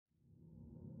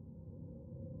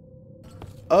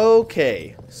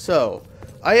Okay, so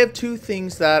I have two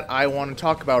things that I want to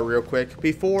talk about real quick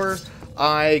before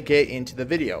I get into the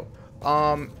video.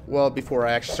 Well, before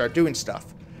I actually start doing stuff.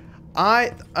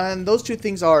 And those two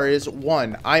things is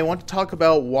one, I want to talk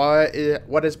about what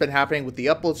has been happening with the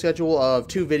upload schedule of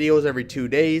 2 videos every 2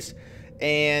 days,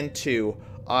 and 2,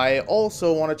 I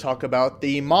also want to talk about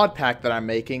the mod pack that I'm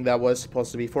making that was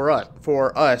supposed to be for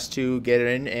us to get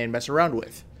in and mess around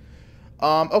with.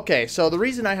 Okay, so the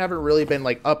reason I haven't really been,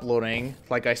 uploading,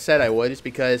 like I said I would, is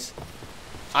because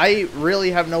I really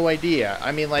have no idea.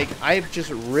 I mean, I've just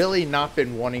really not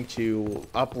been wanting to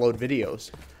upload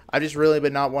videos. I've just really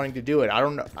been not wanting to do it. I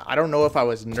don't know if I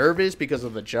was nervous because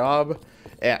of the job.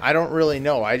 I don't really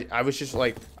know. I was just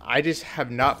I just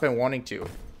have not been wanting to.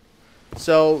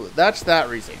 So, that's that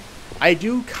reason. I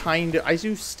do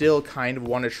still kind of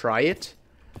want to try it.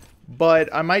 But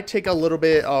I might take a little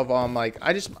bit of, I might,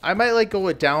 go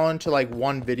it down to,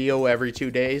 1 video every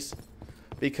 2 days.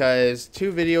 Because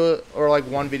 2 video, or,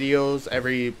 1 videos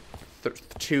every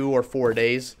 2 or 4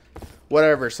 days.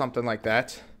 Whatever, something like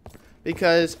that.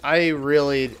 Because I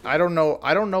don't know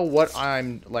what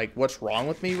what's wrong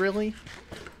with me, really.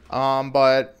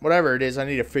 But whatever it is, I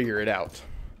need to figure it out.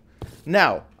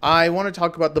 Now, I want to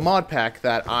talk about the mod pack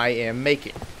that I am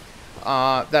making.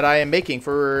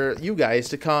 For you guys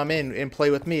to come in and play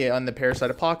with me on the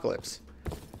Parasite Apocalypse.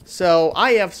 So,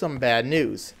 I have some bad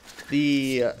news.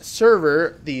 The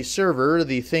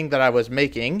thing that I was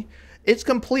making, it's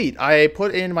complete. I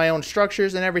put in my own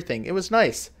structures and everything. It was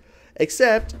nice.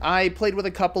 Except, I played with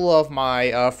a couple of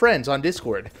my friends on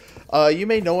Discord. You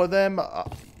may know them.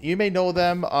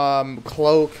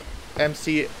 Cloak,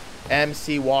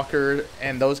 MC Walker,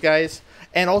 and those guys.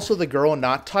 And also the girl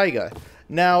not Taiga.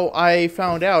 Now, I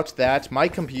found out that my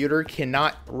computer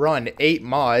cannot run 8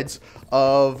 mods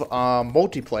of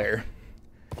multiplayer.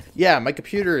 Yeah, my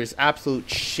computer is absolute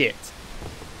shit.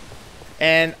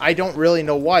 And I don't really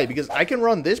know why, because I can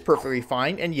run this perfectly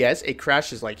fine, and yes, it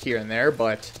crashes here and there,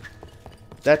 but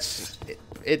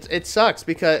it sucks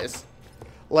because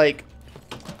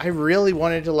I really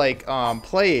wanted to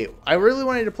play. I really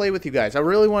wanted to play with you guys. I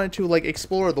really wanted to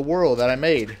explore the world that I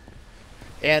made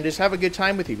and just have a good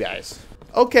time with you guys.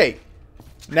 Okay,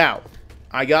 now,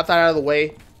 I got that out of the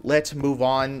way. Let's move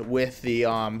on with the,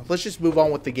 let's just move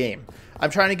on with the game. I'm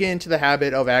trying to get into the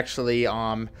habit of actually,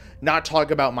 not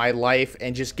talk about my life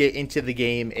and just get into the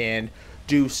game and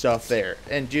do stuff there.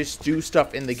 And just do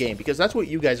stuff in the game, because that's what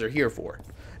you guys are here for.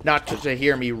 Not to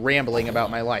hear me rambling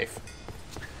about my life.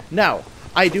 Now,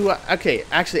 okay,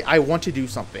 actually, I want to do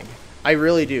something. I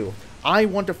really do. I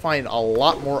want to find a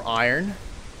lot more iron.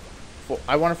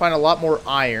 I want to find a lot more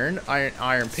iron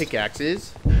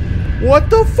pickaxes. What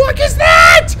the fuck is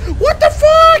that? What the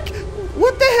fuck?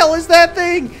 What the hell is that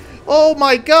thing? Oh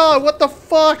my god, what the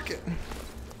fuck?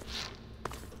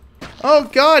 Oh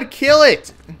god, kill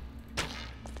it.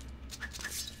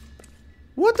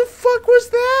 What the fuck was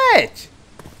that?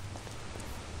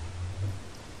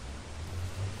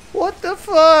 What the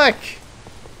fuck?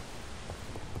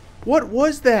 What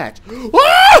was that?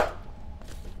 Ah!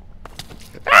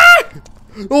 Ah!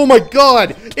 Oh my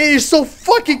god! It is so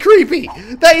fucking creepy!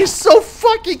 That is so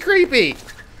fucking creepy!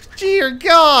 Dear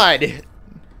god!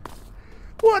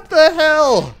 What the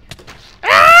hell?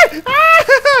 Ah!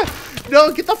 Ah!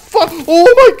 No, get the fuck!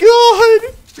 Oh my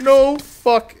god! No,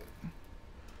 fuck.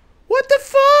 What the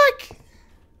fuck?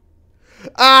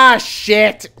 Ah,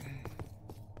 shit!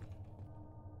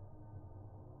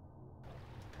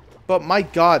 But my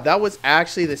god, that was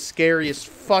actually the scariest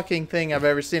fucking thing I've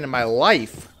ever seen in my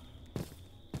life.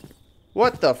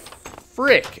 What the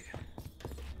frick?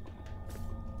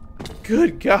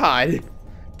 Good god.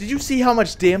 Did you see how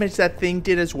much damage that thing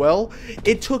did as well?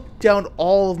 It took down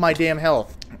all of my damn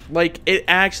health. It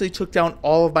actually took down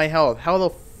all of my health. How the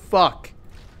fuck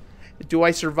do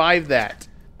I survive that?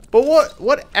 But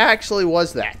what actually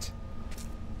was that?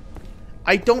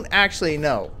 I don't actually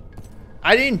know.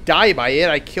 I didn't die by it,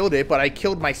 I killed it, but I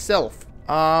killed myself.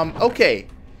 Okay.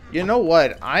 You know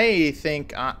what? I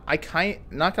think,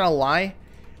 not gonna lie,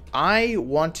 I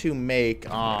want to make,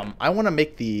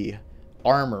 the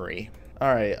armory.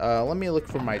 Alright, let me look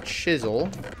for my chisel.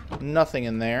 Nothing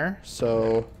in there,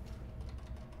 so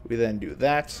we then do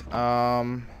that.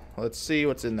 Let's see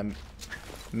what's in the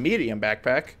medium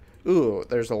backpack. Ooh,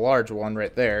 there's a large one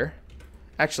right there.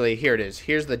 Actually, here it is.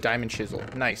 Here's the diamond chisel.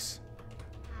 Nice.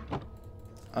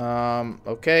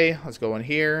 Okay, let's go in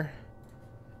here.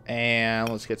 And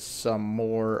let's get some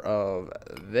more of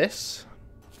this.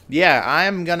 Yeah,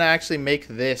 I'm gonna actually make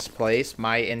this place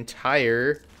my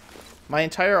entire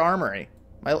armory.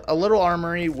 A little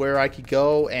armory where I could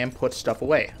go and put stuff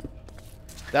away.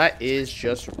 That is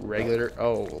just regular...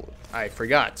 Oh, I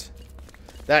forgot.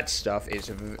 That stuff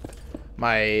is...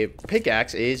 My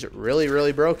pickaxe is really,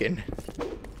 really broken.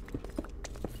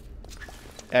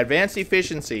 Advanced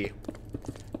efficiency.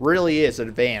 Really is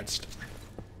advanced.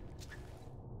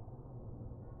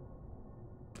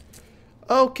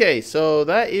 Okay, so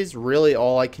that is really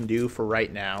all I can do for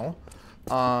right now.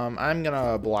 I'm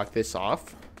gonna block this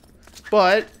off.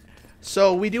 But,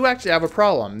 so we do actually have a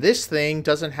problem. This thing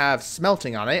doesn't have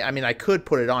smelting on it. I mean, I could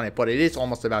put it on it, but it is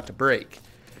almost about to break.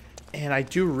 And I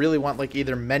do really want, like,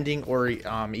 either mending or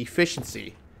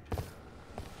efficiency.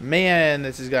 Man,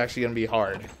 this is actually gonna be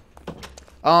hard.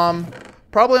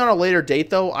 Probably on a later date,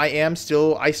 though. I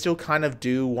still kind of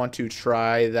do want to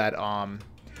try that,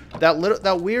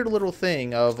 that weird little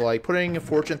thing of, like, putting a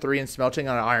Fortune 3 and smelting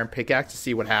on an iron pickaxe to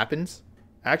see what happens.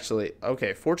 Actually,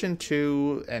 okay, Fortune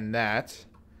 2 and that.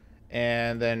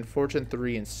 And then Fortune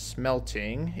 3 and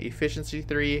smelting. Efficiency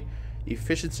 3,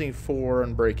 Efficiency 4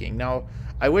 and breaking. Now,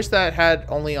 I wish that had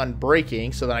only on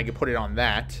breaking, so then I could put it on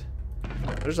that.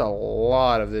 There's a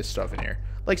lot of this stuff in here.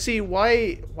 Like, see,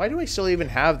 why do I still even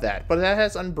have that? But that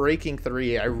has unbreaking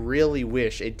 3. I really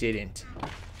wish it didn't.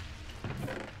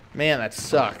 Man, that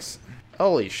sucks.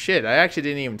 Holy shit, I actually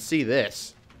didn't even see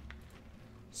this.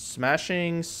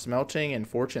 Smashing, smelting, and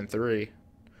Fortune 3.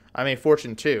 I mean,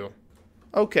 Fortune 2.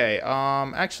 Okay,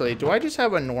 actually, do I just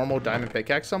have a normal diamond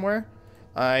pickaxe somewhere?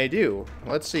 I do.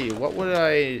 Let's see, what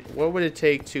would it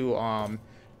take to,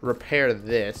 repair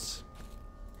this?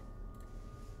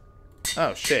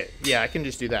 Oh, shit. Yeah, I can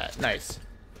just do that. Nice.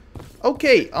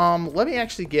 Okay, let me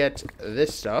actually get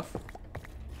this stuff.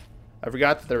 I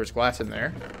forgot that there was glass in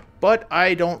there. But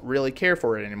I don't really care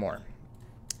for it anymore.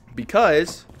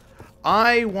 Because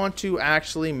I want to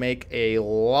actually make a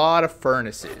lot of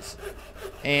furnaces.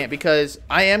 And because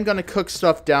I am going to cook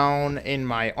stuff down in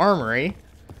my armory.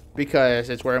 Because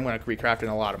it's where I'm going to be crafting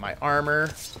a lot of my armor.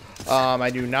 I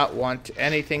do not want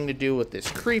anything to do with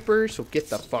this creeper. So get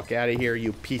the fuck out of here,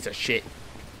 you piece of shit.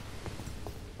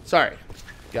 Sorry.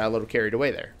 Got a little carried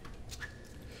away there.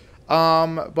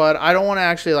 But I don't want to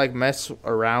actually, like, mess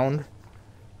around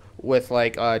with,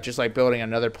 like, just, like, building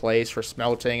another place for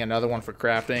smelting, another one for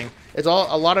crafting. It's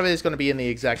all, a lot of it is going to be in the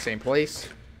exact same place.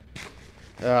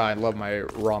 I love my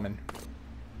ramen.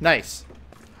 Nice.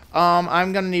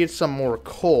 I'm going to need some more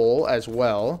coal as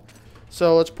well.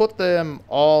 So let's put them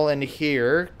all in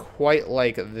here, quite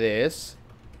like this.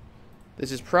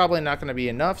 This is probably not going to be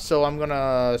enough, so I'm going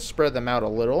to spread them out a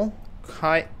little.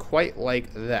 Quite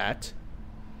like that.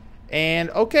 And,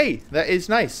 okay, that is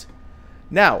nice.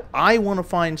 Now, I want to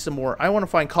find some more. I want to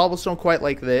find cobblestone quite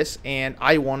like this, and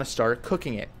I want to start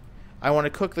cooking it. I want to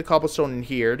cook the cobblestone in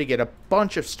here to get a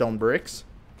bunch of stone bricks,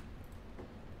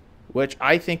 which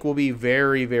I think will be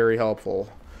very, very helpful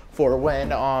for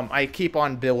when I keep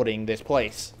on building this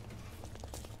place.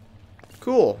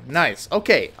 Cool, nice.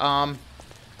 Okay,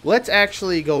 let's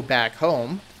actually go back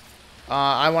home.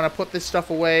 I want to put this stuff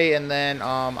away, and then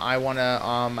I want to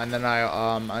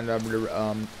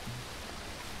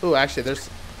ooh, actually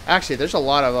there's a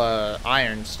lot of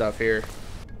iron stuff here.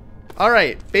 All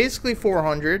right, basically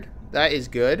 400. That is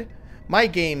good. My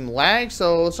game lagged,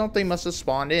 so something must have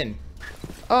spawned in.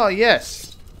 Oh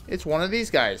yes, it's one of these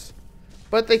guys,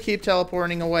 but they keep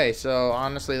teleporting away. So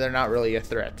honestly, they're not really a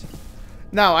threat.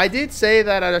 Now, I did say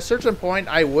that at a certain point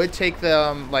I would take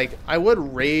them, like, I would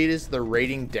raise the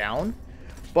rating down,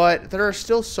 but there are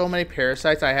still so many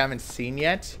parasites I haven't seen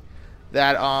yet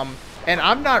that, and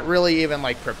I'm not really even,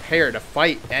 like, prepared to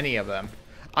fight any of them.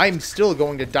 I'm still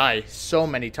going to die so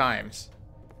many times.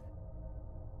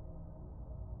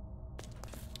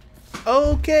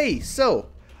 Okay, so,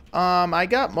 I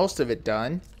got most of it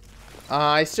done.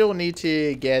 I still need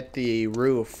to get the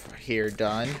roof here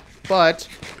done, but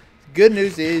good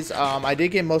news is, I did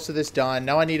get most of this done.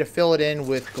 Now I need to fill it in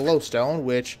with glowstone,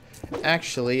 which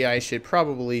actually I should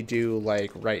probably do,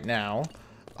 like, right now.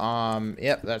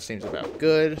 Yep, that seems about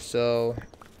good. So,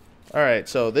 alright,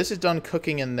 so this is done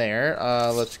cooking in there.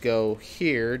 Let's go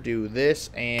here, do this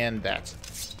and that.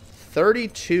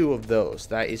 32 of those.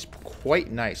 That is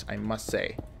quite nice, I must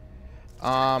say.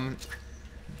 How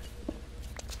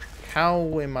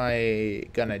am I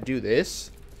gonna do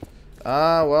this?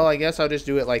 Well, I guess I'll just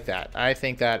do it like that. I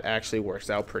think that actually works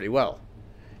out pretty well.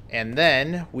 And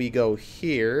then we go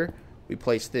here. We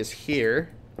place this here.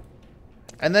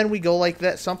 And then we go like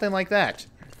that, something like that.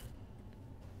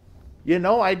 You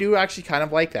know, I do actually kind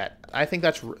of like that. I think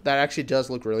that actually does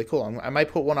look really cool. I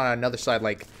might put one on another side,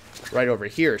 like right over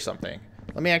here or something.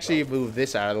 Let me actually move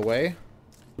this out of the way.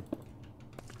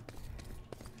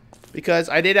 Because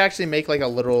I did actually make like a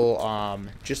little,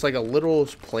 just like a little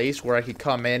place where I could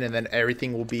come in and then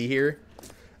everything will be here.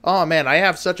 Oh man, I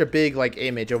have such a big like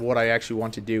image of what I actually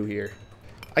want to do here.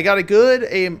 I got a good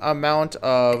amount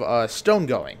of stone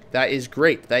going. That is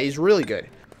great. That is really good.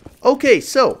 Okay,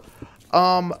 so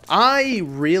I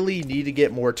really need to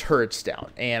get more turrets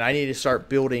down, and I need to start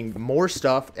building more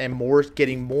stuff and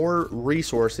getting more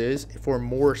resources for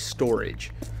more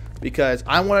storage. Because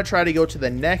I want to try to go to the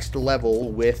next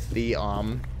level with the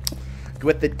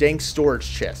dank storage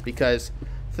chest. Because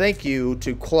thank you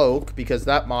to Cloak, because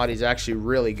that mod is actually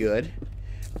really good.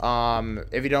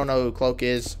 If you don't know who Cloak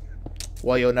is,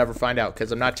 well, you'll never find out,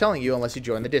 because I'm not telling you unless you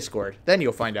join the Discord. Then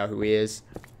you'll find out who he is.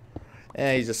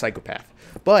 He's a psychopath.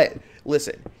 But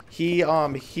listen, he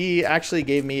actually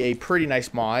gave me a pretty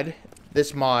nice mod.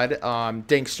 This mod,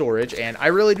 dank storage, and I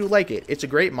really do like it. It's a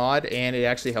great mod, and it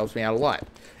actually helps me out a lot.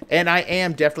 And I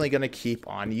am definitely going to keep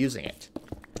on using it.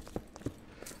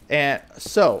 And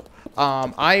so,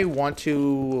 I want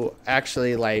to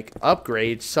actually, like,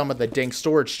 upgrade some of the dank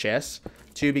storage chests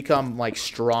to become, like,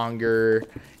 stronger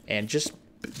and just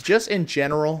in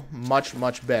general, much,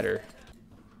 much better.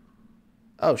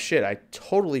 Oh, shit, I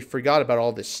totally forgot about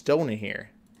all this stone in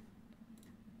here.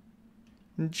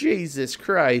 Jesus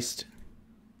Christ.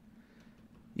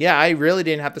 Yeah, I really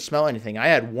didn't have to smell anything. I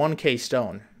had 1K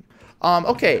stone.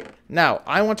 Okay, now,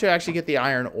 I want to actually get the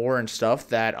iron ore and stuff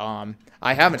that,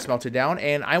 I haven't smelted down,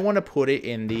 and I want to put it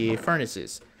in the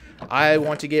furnaces. I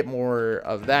want to get more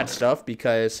of that stuff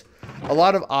because a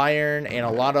lot of iron and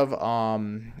a lot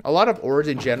of ores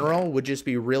in general would just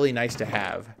be really nice to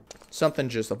have. Something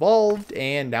just evolved,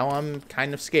 and now I'm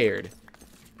kind of scared.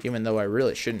 Even though I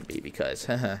really shouldn't be, because,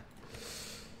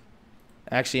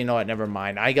 actually, you know what, never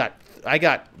mind. I got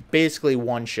basically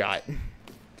one shot.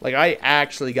 Like, I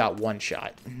actually got one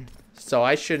shot. So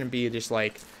I shouldn't be just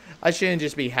like, I shouldn't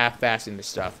just be half-fasting this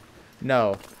stuff.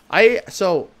 No.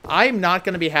 So, I'm not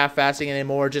going to be half-fasting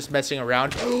anymore, just messing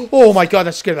around. Oh my god,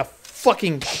 that scared the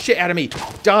fucking shit out of me.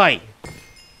 Die.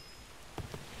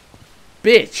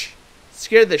 Bitch.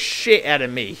 Scared the shit out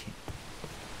of me.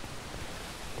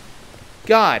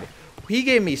 God. He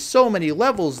gave me so many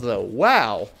levels, though.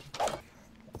 Wow.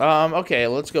 Okay,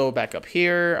 let's go back up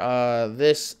here.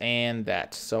 This and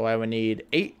that. So I would need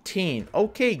 18.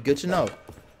 Okay, good to know.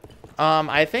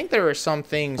 I think there are some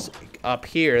things up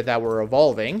here that were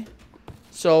evolving.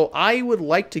 So I would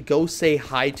like to go say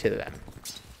hi to them.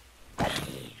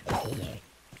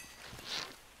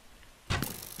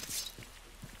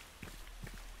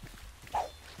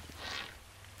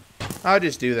 I'll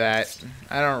just do that.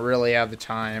 I don't really have the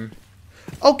time.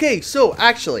 Okay, so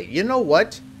actually, you know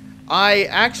what? I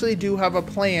actually do have a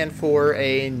plan for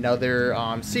another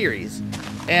series.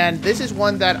 And this is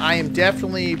one that I am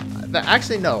definitely...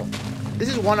 Actually, no. This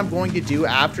is one I'm going to do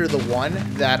after the one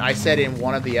that I said in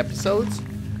one of the episodes.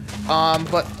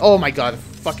 But... Oh my god.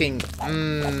 Fucking...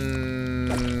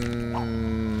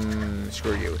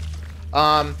 screw you.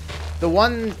 The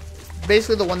one...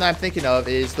 Basically, the one that I'm thinking of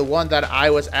is the one that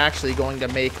I was actually going to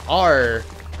make our...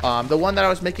 the one that I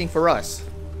was making for us.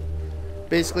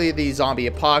 Basically, the zombie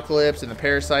apocalypse and the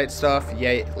parasite stuff,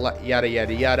 yada,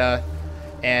 yada, yada,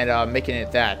 and making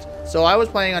it that. So I was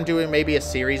planning on doing maybe a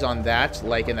series on that,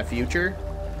 like, in the future.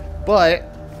 But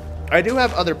I do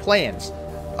have other plans.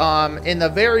 In the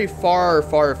very far,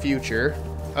 far future,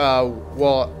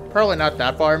 well, probably not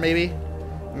that far, maybe,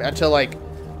 until, like,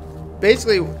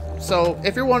 basically... So,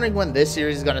 if you're wondering when this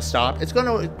series is going to stop, it's going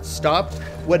to stop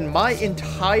when my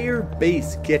entire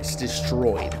base gets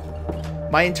destroyed.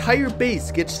 My entire base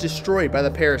gets destroyed by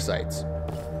the parasites.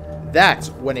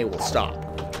 That's when it will stop.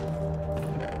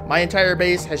 My entire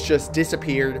base has just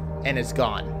disappeared and is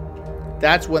gone.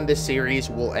 That's when this series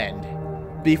will end.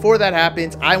 Before that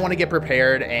happens, I want to get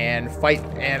prepared and fight,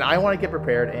 and I want to get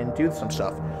prepared and do some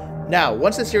stuff. Now,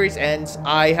 once the series ends,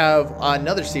 I have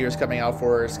another series coming out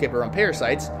for Skip Around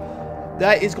Parasites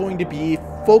that is going to be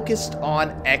focused on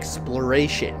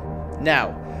exploration.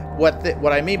 Now,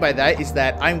 what I mean by that is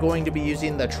that I'm going to be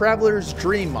using the Traveler's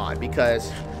Dream mod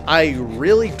because I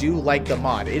really do like the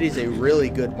mod. It is a really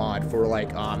good mod for,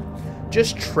 like,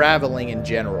 just traveling in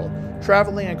general.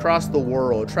 Traveling across the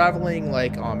world. Traveling,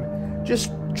 like,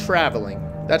 just traveling.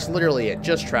 That's literally it.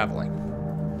 Just traveling.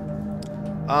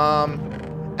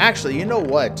 Actually, you know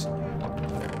what?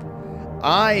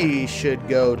 I should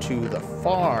go to the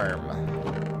farm.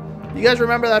 You guys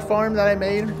remember that farm that I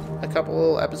made a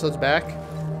couple episodes back?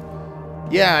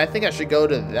 Yeah, I think I should go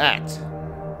to that.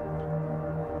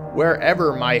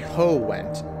 Wherever my hoe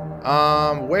went.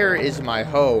 Where is my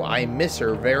hoe? I miss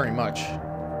her very much.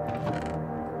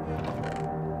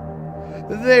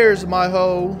 There's my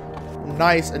hoe.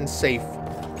 nice and safe.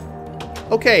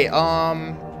 Okay,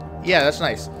 yeah, that's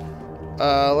nice.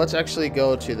 Let's actually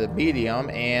go to the medium,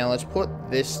 and let's put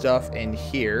this stuff in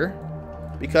here.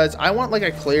 Because I want, like,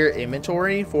 a clear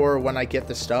inventory for when I get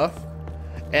the stuff.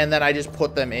 And then I just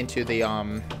put them into the,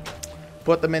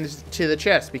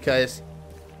 chest, because,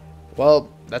 well,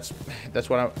 that's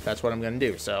what I'm gonna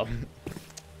do, so.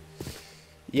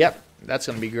 Yep, that's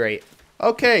gonna be great.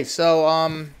 Okay,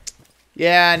 so,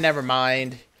 yeah, never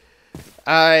mind.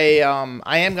 I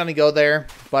am gonna go there,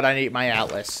 but I need my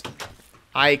atlas.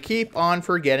 I keep on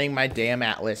forgetting my damn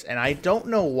atlas, and I don't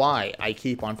know why I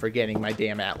keep on forgetting my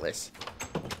damn atlas.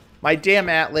 My damn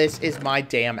atlas is my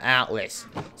damn atlas,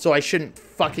 so I shouldn't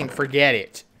fucking forget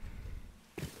it.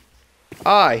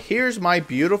 Ah, here's my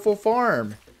beautiful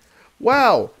farm.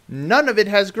 Wow, none of it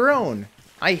has grown.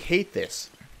 I hate this.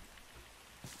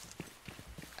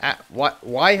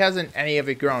 Why hasn't any of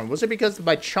it grown? Was it because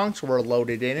my chunks were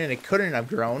loaded in and it couldn't have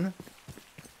grown?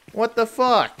 What the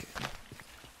fuck?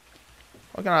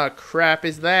 What kind of crap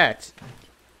is that?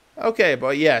 Okay,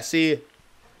 but yeah, see,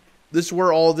 this is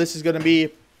where all this is going to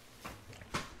be.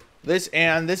 This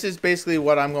is basically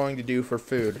what I'm going to do for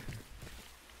food.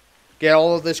 Get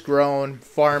all of this grown,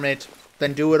 farm it,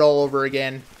 then do it all over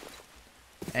again,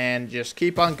 and just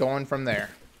keep on going from there.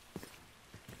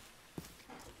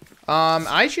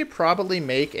 I should probably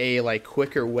make a, like,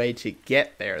 quicker way to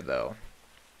get there, though.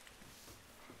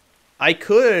 I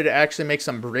could actually make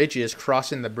some bridges,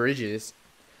 crossing the bridges.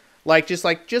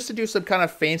 Just to do some kind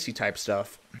of fancy type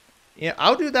stuff. Yeah,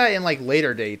 I'll do that in, like,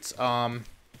 later dates. I'll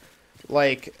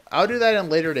do that in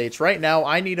later dates. Right now,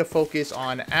 I need to focus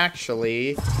on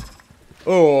actually...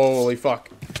 Oh, holy fuck.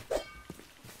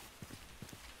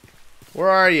 Where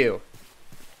are you?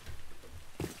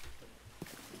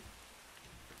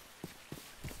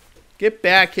 Get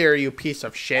back here, you piece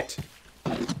of shit.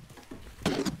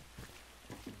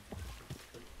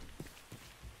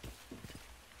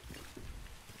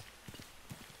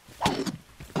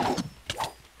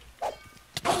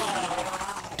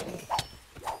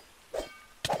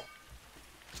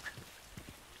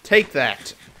 Take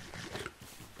that.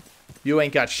 You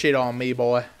ain't got shit on me,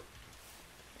 boy.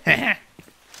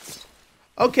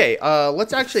 Okay,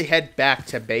 let's actually head back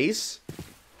to base.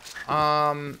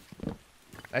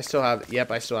 I still have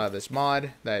this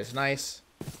mod. That is nice.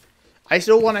 I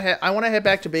want to head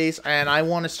back to base, and I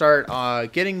want to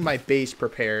start getting my base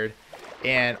prepared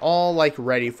and all, like,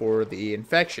 ready for the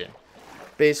infection.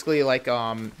 Basically, like,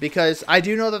 because I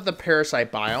do know that the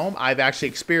parasite biome, I've actually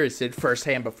experienced it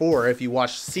firsthand before. If you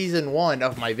watch season 1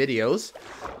 of my videos,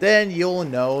 then you'll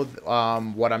know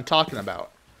what I'm talking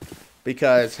about.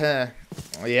 Because,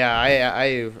 yeah,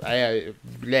 I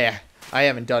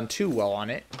haven't done too well on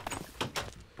it.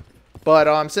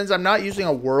 But since I'm not using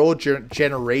a world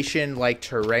generation like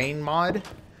terrain mod,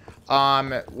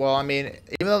 well, I mean,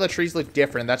 even though the trees look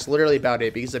different, that's literally about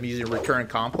it because I'm using recurrent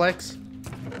complex.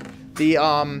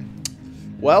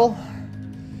 Well,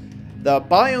 the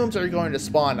biomes are going to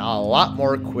spawn a lot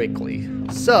more quickly.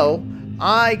 So,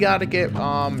 I gotta get,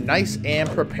 nice and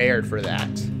prepared for that.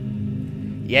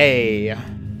 Yay.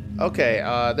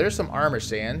 Okay, there's some armor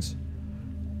stands.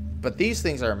 But these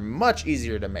things are much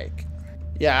easier to make.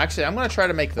 Yeah, actually, I'm gonna try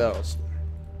to make those.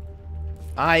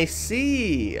 I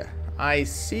see. I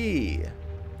see.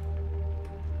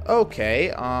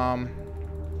 Okay,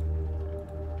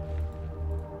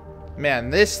 man,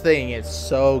 this thing is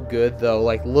so good, though.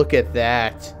 Like, look at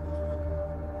that.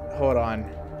 Hold on.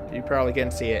 You probably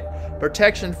can't see it.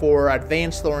 Protection 4,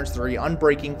 Advanced Thorns 3,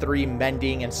 Unbreaking 3,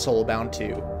 Mending, and Soulbound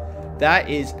 2. That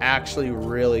is actually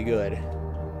really good.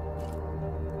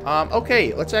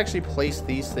 Okay, let's actually place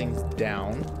these things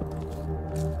down.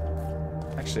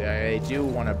 Actually, I do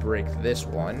want to break this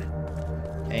one.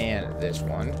 And this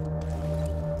one.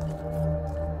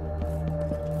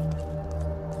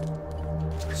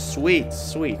 Sweet,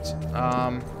 sweet.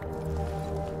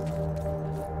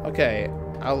 Okay,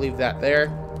 I'll leave that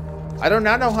there. I do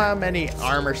not know how many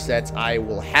armor sets I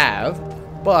will have,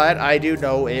 but I do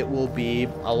know it will be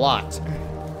a lot.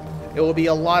 It will be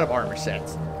a lot of armor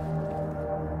sets.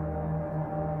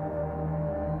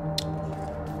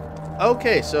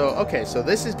 Okay, so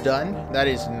this is done. That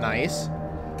is nice.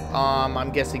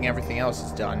 I'm guessing everything else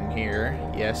is done here.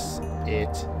 Yes,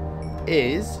 it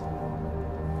is.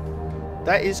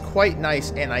 That is quite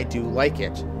nice, and I do like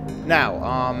it.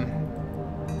 Now,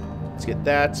 let's get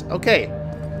that. Okay,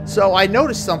 so I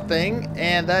noticed something,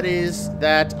 and that is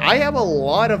that I have a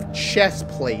lot of chest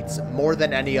plates more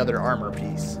than any other armor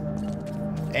piece.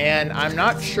 And I'm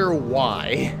not sure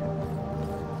why.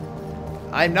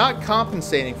 I'm not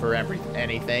compensating for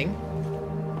anything.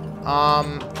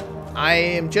 I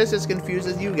am just as confused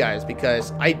as you guys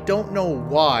because I don't know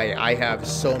why I have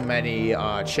so many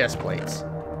chest plates.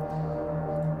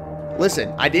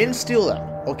 Listen, I didn't steal them,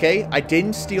 okay? I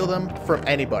didn't steal them from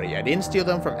anybody. I didn't steal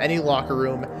them from any locker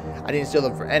room. I didn't steal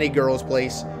them from any girl's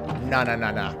place. No, no,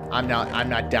 no, no. I'm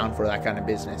not down for that kind of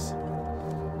business.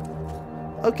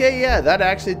 Okay, yeah, that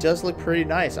actually does look pretty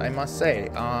nice, I must say.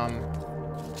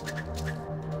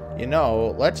 You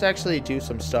know, let's actually do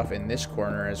some stuff in this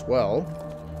corner as well.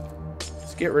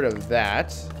 Let's get rid of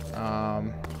that.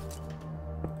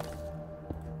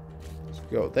 Let's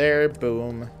go there,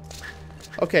 boom.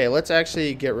 Okay, let's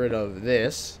actually get rid of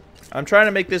this. I'm trying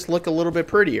to make this look a little bit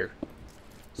prettier,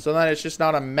 so that it's just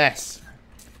not a mess.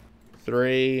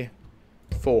 3,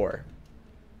 4.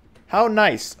 How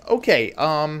nice. Okay,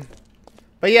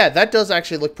 but yeah, that does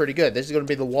actually look pretty good. This is going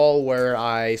to be the wall where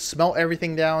I smelt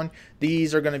everything down.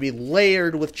 These are going to be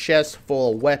layered with chests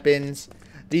full of weapons.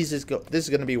 This is going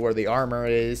to be where the armor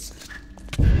is.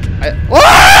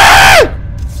 Ah!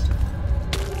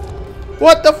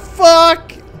 What the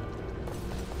fuck?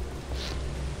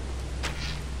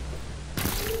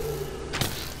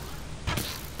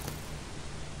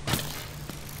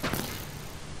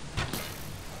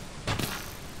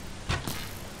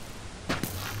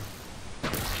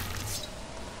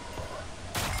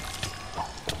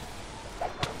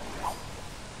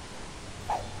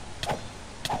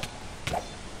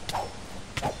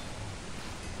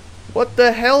 What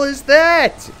the hell is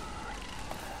that?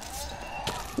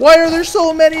 Why are there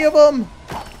so many of them?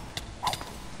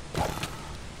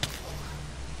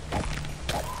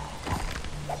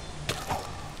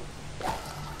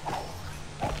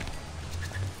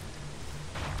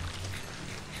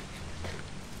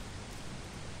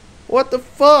 What the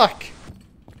fuck?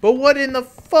 But what in the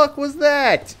fuck was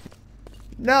that?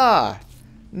 Nah.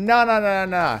 Nah, nah, nah,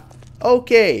 nah.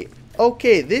 Okay.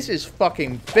 Okay, this is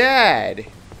fucking bad.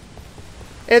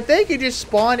 If they could just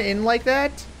spawn in like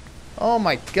that, oh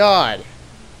my god.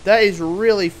 That is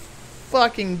really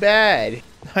fucking bad.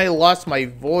 I lost my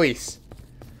voice.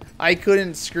 I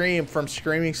couldn't scream from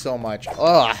screaming so much.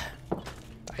 Ugh.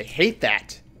 I hate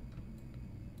that.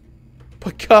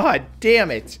 But god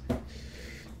damn it.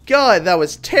 God, that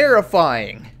was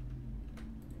terrifying.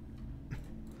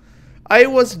 I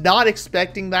was not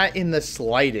expecting that in the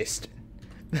slightest.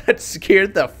 That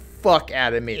scared the fuck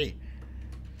out of me.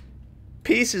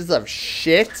 Pieces of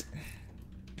shit.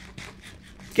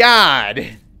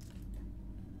 God.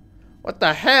 What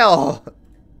the hell?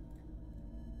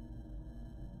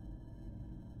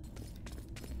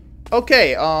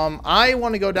 Okay, I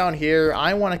want to go down here.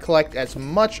 I want to collect as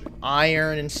much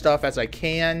iron and stuff as I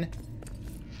can.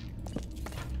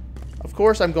 Of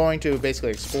course, I'm going to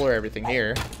basically explore everything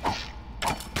here.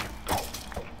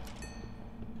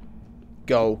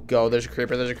 Go, go. There's a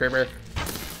creeper, there's a creeper.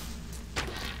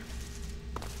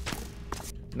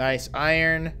 Nice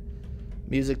iron.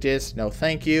 Music disc, no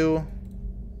thank you.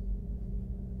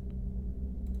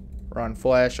 Run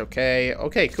flesh, okay.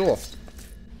 Okay, cool.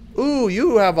 Ooh,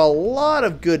 you have a lot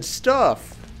of good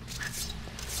stuff.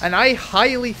 And I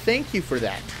highly thank you for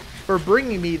that. For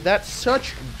bringing me that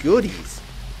such goodies.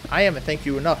 I haven't thanked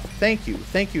you enough. Thank you.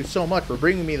 Thank you so much for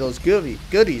bringing me those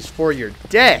goodies for your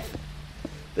death.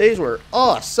 These were,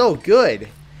 oh, so good.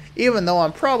 Even though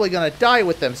I'm probably going to die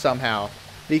with them somehow.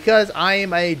 Because I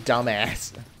am a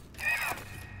dumbass.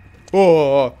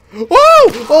 Oh.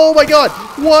 Oh! Oh my god!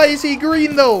 Why is he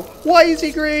green though? Why is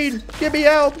he green? Get me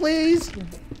out, please!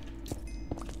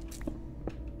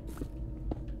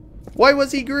 Why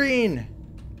was he green?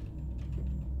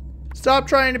 Stop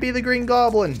trying to be the Green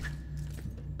Goblin.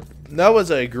 That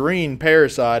was a green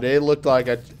parasite. It looked like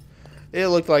it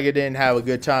didn't have a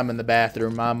good time in the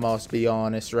bathroom. I must be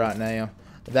honest right now.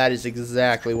 That is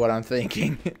exactly what I'm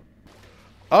thinking.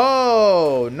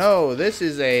 Oh no, this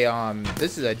is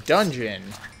a dungeon.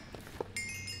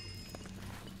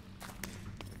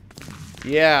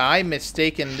 Yeah, I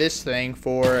mistaken this thing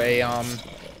for a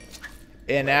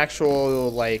an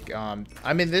actual like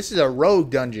I mean this is a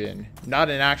rogue dungeon, not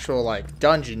an actual like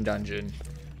dungeon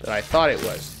that I thought it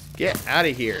was. Get out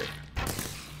of here,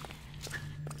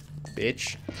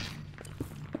 bitch.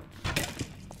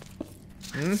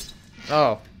 Hmm?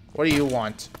 Oh, what do you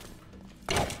want?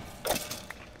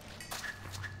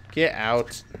 Get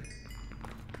out.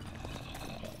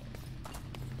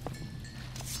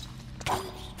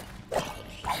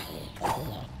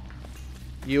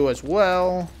 You as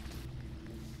well.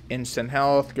 Instant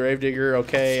health, gravedigger,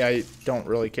 okay, I don't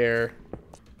really care.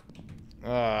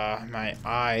 My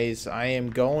eyes. I am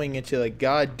going into the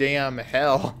goddamn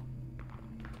hell.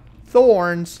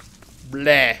 Thorns.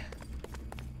 Bleh.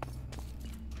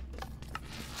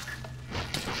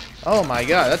 Oh my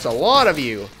god, that's a lot of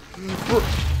you.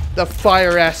 The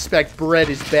fire aspect bread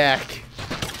is back.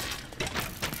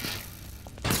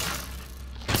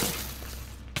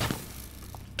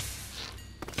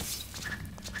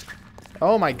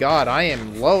 Oh my god, I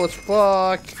am low as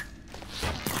fuck.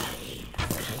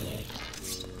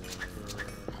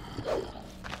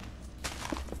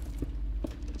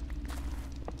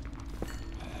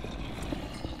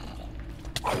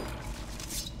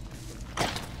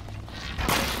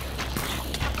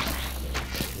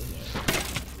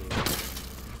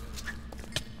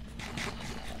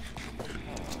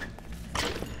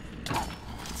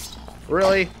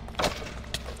 Really?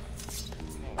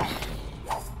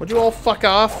 Would you all fuck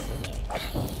off?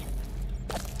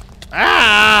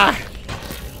 Ah!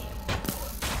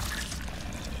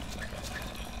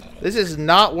 This is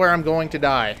not where I'm going to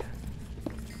die.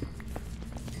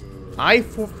 I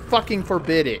fucking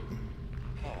forbid it.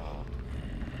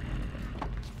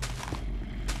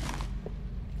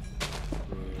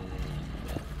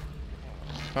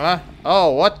 Huh?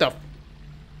 Oh, what the...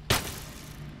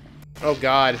 Oh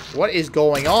god, what is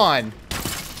going on?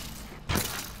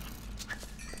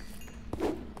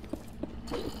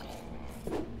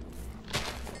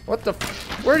 What the...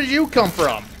 Where did you come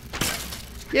from?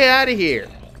 Get out of here.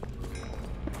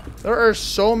 There are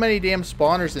so many damn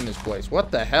spawners in this place.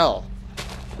 What the hell?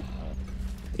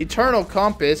 Eternal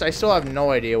compass. I still have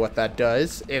no idea what that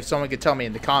does. If someone could tell me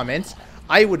in the comments,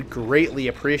 I would greatly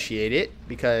appreciate it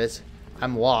because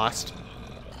I'm lost.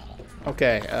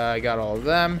 Okay, I got all of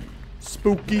them.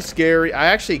 Spooky, scary. I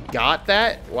actually got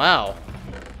that. Wow.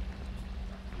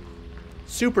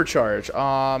 Supercharge.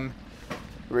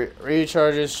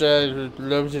 Recharges.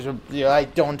 I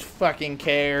don't fucking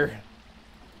care.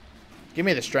 Give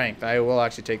me the strength. I will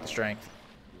actually take the strength.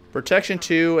 Protection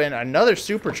 2 and another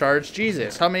supercharge.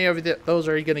 Jesus, how many of those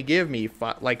are you gonna give me?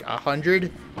 Like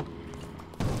 100?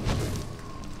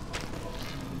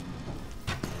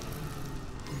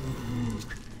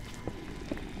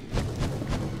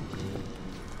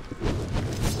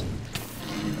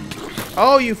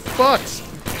 Oh, you fucks!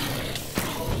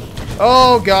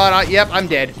 Oh god, yep, I'm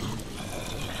dead.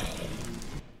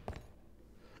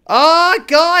 Oh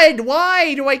god,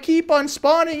 why do I keep on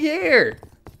spawning here?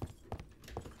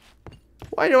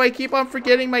 Why do I keep on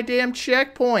forgetting my damn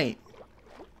checkpoint?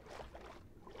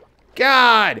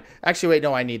 God! Actually, wait,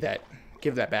 no, I need that.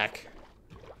 Give that back.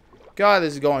 God,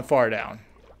 this is going far down.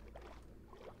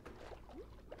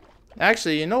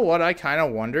 Actually, you know what? I kind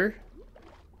of wonder.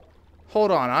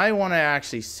 Hold on, I want to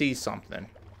actually see something.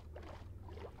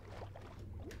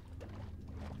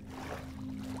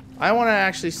 I want to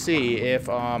actually see if,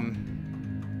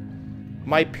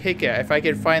 my pickaxe, if I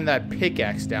can find that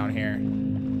pickaxe down here.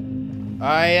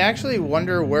 I actually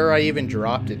wonder where I even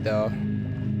dropped it, though.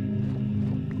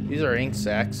 These are ink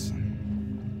sacs.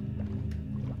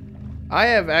 I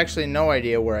have actually no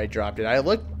idea where I dropped it. I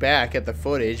looked back at the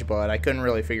footage, but I couldn't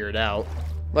really figure it out.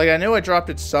 Like, I knew I dropped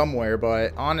it somewhere,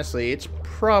 but honestly,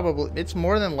 it's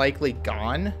more than likely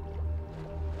gone.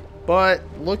 But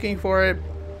looking for it,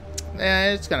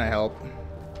 it's gonna help.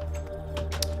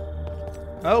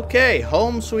 Okay,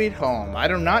 home sweet home. I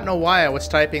do not know why I was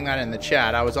typing that in the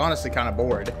chat. I was honestly kind of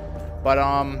bored. But,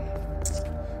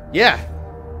 yeah.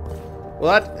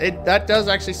 Well, that does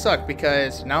actually suck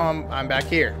because now I'm back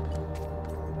here.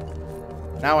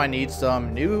 Now I need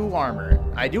some new armor.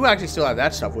 I do actually still have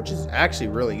that stuff, which is actually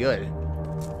really good.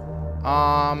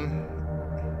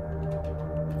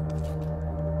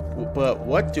 But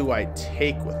what do I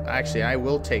take with... Actually, I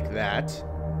will take that.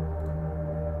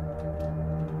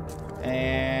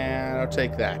 And I'll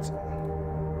take that.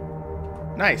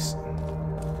 Nice.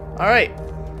 Alright.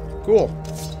 Cool.